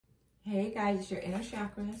Hey guys, it's your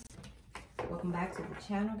Yourinnerchakras. Welcome back to the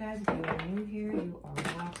channel, guys. If you are new here, you are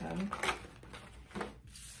welcome.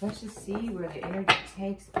 Let's just see where the energy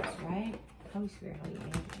takes us, right? Holy Spirit, Holy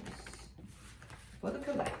Angels. For the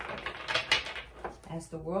collective. As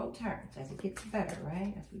the world turns, as it gets better,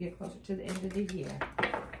 right? As we get closer to the end of the year,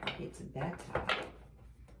 it gets better.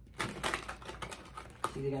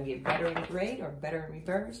 It's either going to get better in great or better in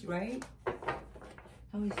reverse, right?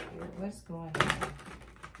 Holy Spirit, what's going on?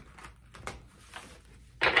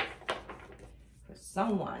 For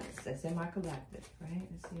someone that's in my collective, right?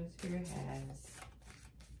 Let's see what Spirit has.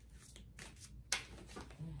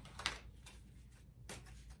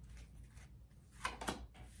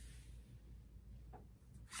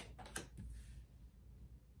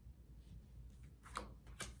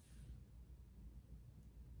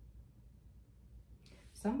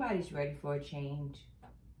 Somebody's ready for a change.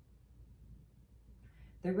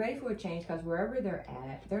 They're ready for a change because wherever they're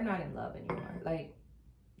at, they're not in love anymore. Like,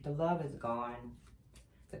 the love is gone.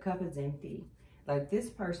 The cup is empty. Like, this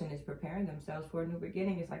person is preparing themselves for a new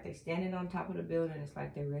beginning. It's like they're standing on top of the building. It's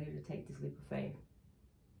like they're ready to take this leap of faith.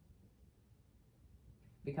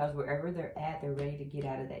 Because wherever they're at, they're ready to get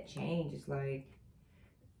out of that change. It's like,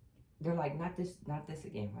 they're like, not this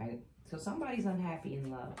again, right? So somebody's unhappy in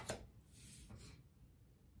love.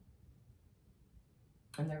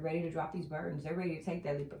 And they're ready to drop these burdens. They're ready to take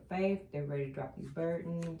that leap of faith. They're ready to drop these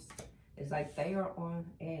burdens. It's like they are on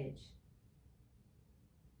edge.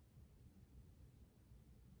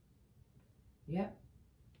 Yep.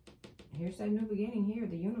 Here's that new beginning here,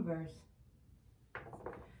 the universe.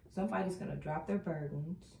 Somebody's going to drop their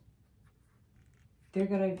burdens. They're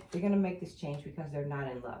gonna make this change because they're not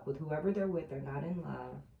in love. With whoever they're with, they're not in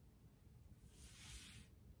love.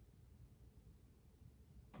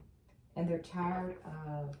 And they're tired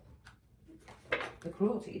of the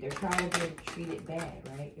cruelty. They're tired of being treated bad,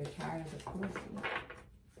 right? They're tired of the cruelty.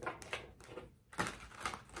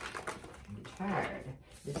 You're tired.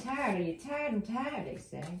 You're tired. Are you tired? I'm tired, they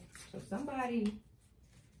say. So somebody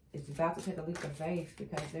is about to take a leap of faith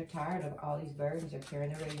because they're tired of all these burdens they're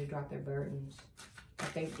carrying. They're ready to drop their burdens. I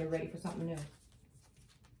think they're ready for something new.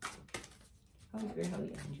 Holy Spirit,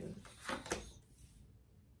 Holy Angels.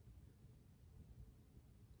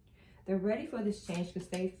 They're ready for this change because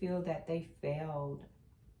they feel that they failed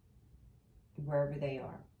wherever they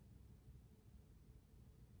are.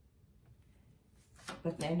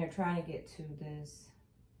 But then they're trying to get to this.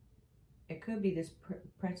 It could be this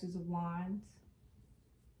Princess of Wands.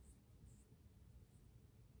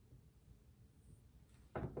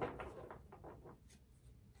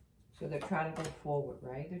 So they're trying to go forward,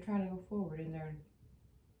 right? They're trying to go forward in there.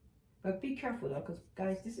 But be careful though, because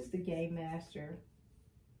guys, this is the Game Master.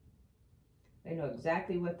 They know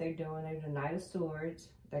exactly what they're doing. They're the Knight of Swords.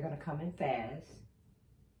 They're going to come in fast.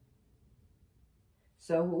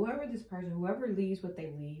 So whoever this person, whoever leaves what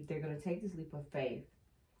they leave, they're going to take this leap of faith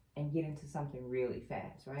and get into something really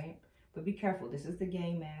fast, right? But be careful. This is the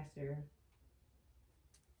Game Master.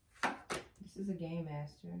 This is a Game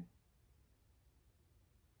Master.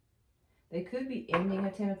 They could be ending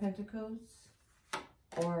a 10 of Pentacles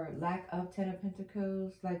or lack of 10 of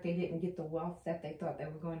Pentacles. Like they didn't get the wealth that they thought they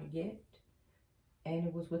were going to get. And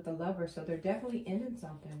it was with the Lovers. So they're definitely ending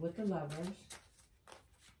something with the Lovers.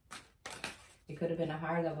 It could have been a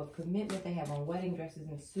higher level of commitment. They have on wedding dresses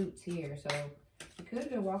and suits here. So you could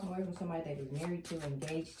have been walking away from somebody they was married to,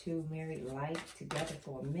 engaged to, married life together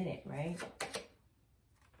for a minute, right?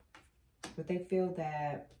 But they feel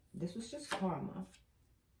that this was just karma.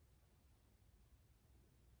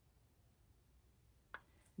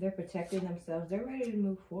 They're protecting themselves. They're ready to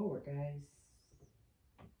move forward, guys.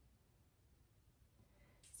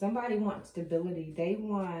 Somebody wants stability. They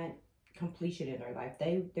want completion in their life.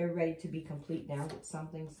 They're ready to be complete now with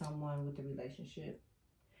something, someone, with the relationship.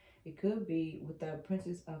 It could be with the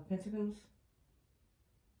Princess of Pentacles.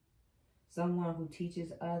 Someone who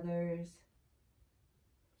teaches others.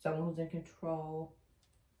 Someone who's in control.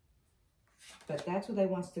 But that's what they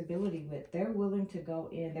want stability with. They're willing to go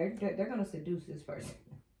in. They're going to seduce this person.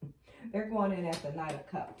 They're going in as the Knight of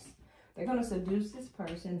Cups. They're going to seduce this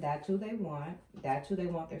person. That's who they want. That's who they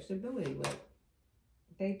want their stability with.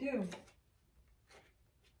 They do.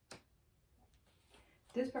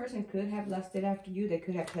 This person could have lusted after you. They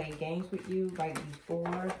could have played games with you right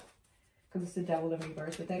before. Because it's the Devil in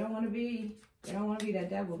reverse. But they don't want to be that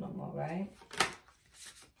devil no more, right?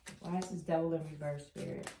 Why is this Devil in reverse,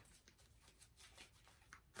 Spirit?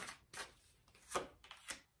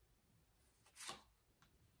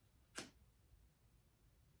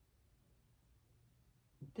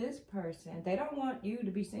 This person, they don't want you to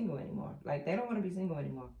be single anymore. Like, they don't want to be single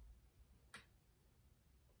anymore.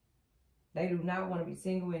 They do not want to be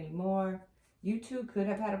single anymore. You two could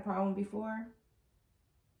have had a problem before,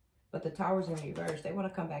 but the Tower's in reverse. They want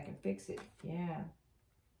to come back and fix it. Yeah.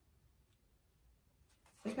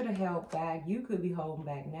 They could have held back. You could be holding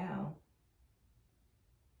back now.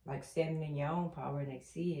 Like standing in your own power and they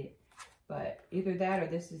see it. But either that or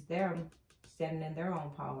this is them standing in their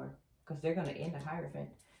own power. Because they're going to end the Hierophant.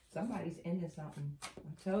 Somebody's ending something.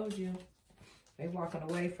 I told you. They're walking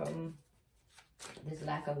away from this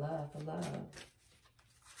lack of love for love.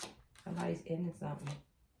 Somebody's ending something.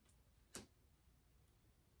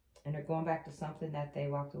 And they're going back to something that they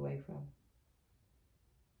walked away from.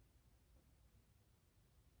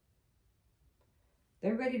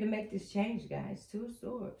 They're ready to make this change, guys. Two of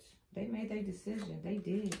Swords. They made their decision. They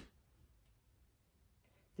did.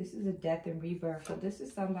 This is a death and rebirth. So this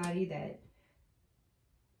is somebody that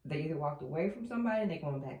they either walked away from somebody and they're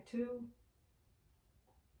going back to.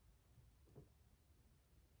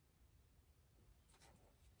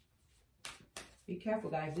 Be careful,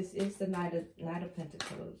 guys. This is the Knight of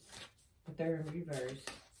Pentacles. But they're in reverse.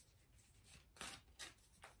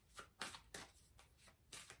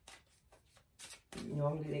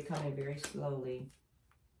 Normally they come in very slowly.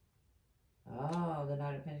 Oh, the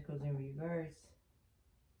Knight of Pentacles in reverse.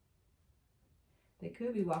 They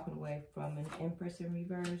could be walking away from an Empress in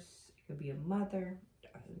reverse. It could be a mother,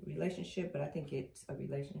 a relationship, but I think it's a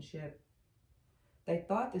relationship. They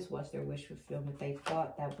thought this was their wish fulfillment. They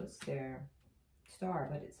thought that was their star,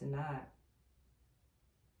 but it's not.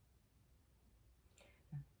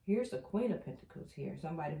 Here's the Queen of Pentacles here.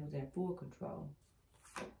 Somebody who's in full control.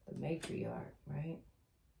 The matriarch, right?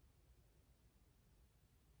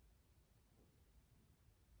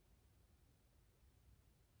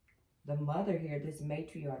 The mother here, this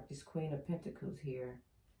matriarch, this Queen of Pentacles here,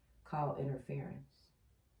 called interference.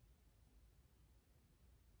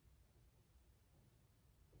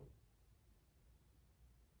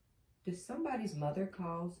 Does somebody's mother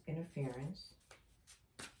cause interference?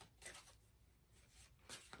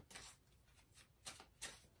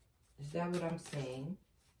 Is that what I'm seeing?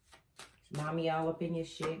 Is mommy all up in your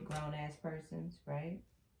shit, grown-ass persons, right?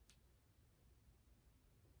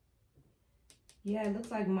 Yeah, it looks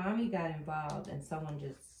like mommy got involved and someone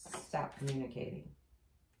just stopped communicating.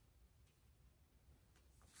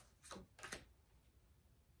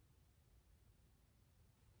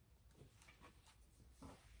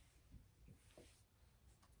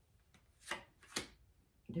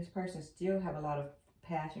 This person still have a lot of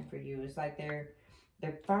passion for you. It's like they're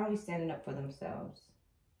finally standing up for themselves.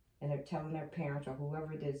 And they're telling their parents or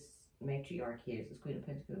whoever this matriarch is, this Queen of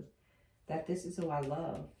Pentacles, that this is who I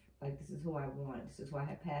love. Like, this is who I want. This is who I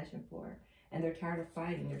have passion for. And they're tired of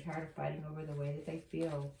fighting. They're tired of fighting over the way that they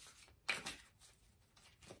feel.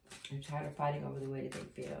 They're tired of fighting over the way that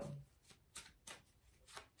they feel.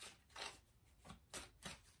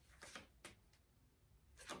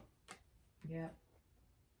 Yeah.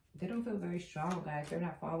 They don't feel very strong, guys. They're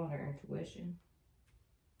not following their intuition.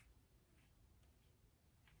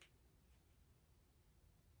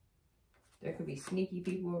 There could be sneaky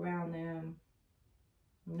people around them.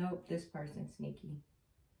 Nope, this person's sneaky.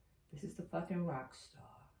 This is the fucking rock star.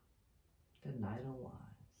 The Knight of Wands.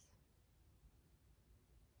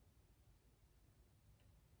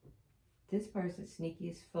 This person's sneaky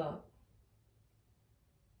as fuck.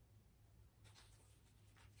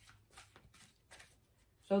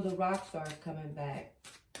 So the rock star is coming back.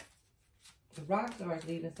 The rock star is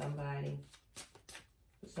leaving somebody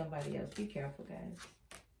for somebody else. Be careful, guys.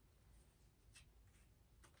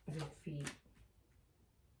 Your feet.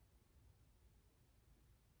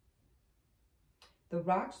 The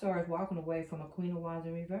rock star is walking away from a Queen of Wands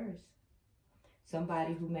in reverse.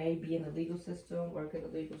 Somebody who may be in the legal system, work in the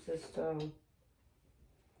legal system.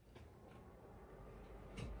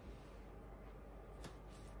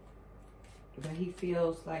 But he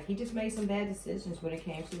feels like he just made some bad decisions when it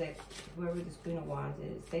came to that, whoever this Queen of Wands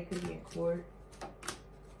is. They could be in court.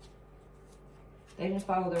 They didn't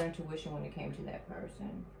follow their intuition when it came to that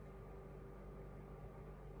person.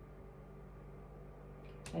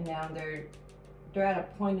 And now they're at a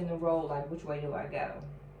point in the road, like, which way do I go?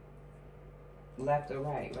 Left or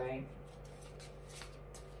right, right?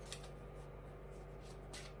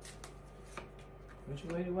 Which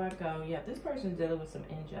way do I go? Yeah, this person's dealing with some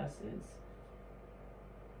injustice.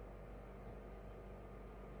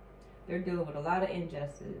 They're dealing with a lot of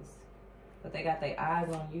injustice. But they got their eyes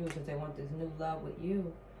on you because they want this new love with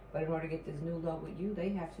you. But in order to get this new love with you, they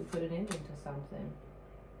have to put an end into something.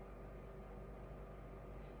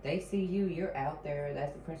 They see you, you're out there.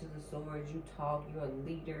 That's the Princess of Swords. You talk, you're a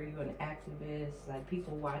leader, you're an activist. Like,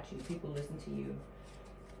 people watch you, people listen to you.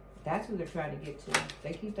 That's who they're trying to get to.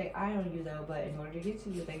 They keep their eye on you though, but in order to get to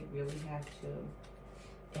you, they really have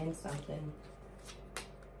to end something.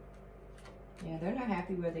 Yeah, they're not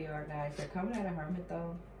happy where they are, guys. They're coming out of Hermit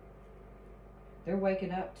though. They're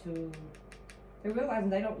waking up to, they're realizing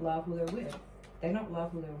they don't love who they're with. They don't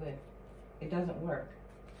love who they're with. It doesn't work.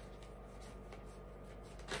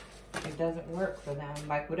 It doesn't work for them.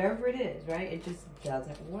 Like whatever it is, right? It just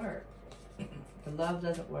doesn't work. The love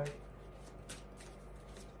doesn't work.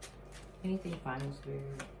 Anything final, Spirit?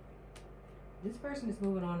 This person is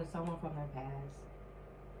moving on to someone from their past.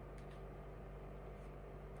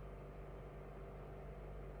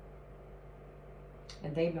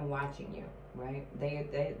 And they've been watching you, right? They're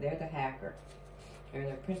the hacker. They're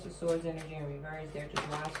the Prince of Swords energy in reverse. They're just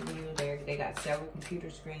watching you. They got several computer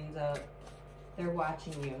screens up. They're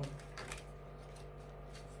watching you.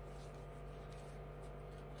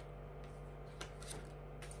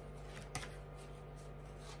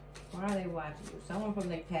 Why are they watching you? Someone from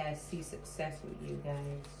their past sees success with you, guys.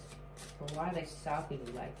 But why are they stalking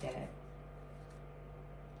you like that?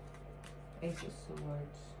 Ace of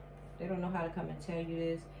Swords. They don't know how to come and tell you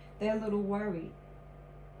this. They're a little worried.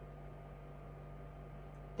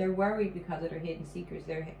 They're worried because of their hidden secrets.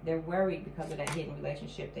 They're worried because of that hidden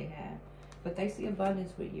relationship they have. But they see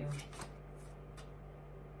abundance with you.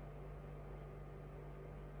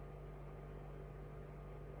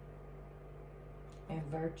 And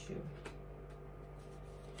virtue.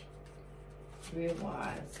 Real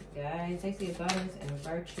wise, guys. They see abundance and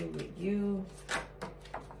virtue with you.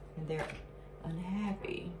 And they're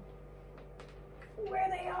unhappy where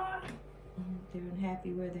they are. They're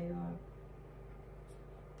unhappy where they are.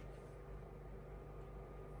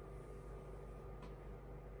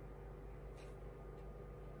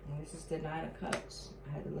 And this is the Nine of Cups.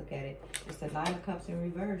 I had to look at it. It's the Nine of Cups in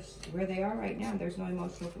reverse. Where they are right now, there's no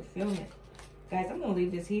emotional fulfillment. Guys, I'm going to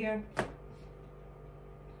leave this here.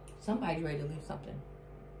 Somebody's ready to leave something.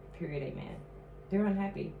 Period, amen. They're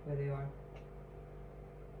unhappy where they are.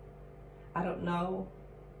 I don't know.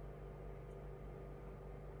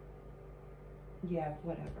 Yeah,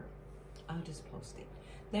 whatever. I'll just post it.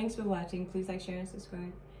 Thanks for watching. Please like, share, and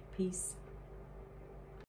subscribe. Peace.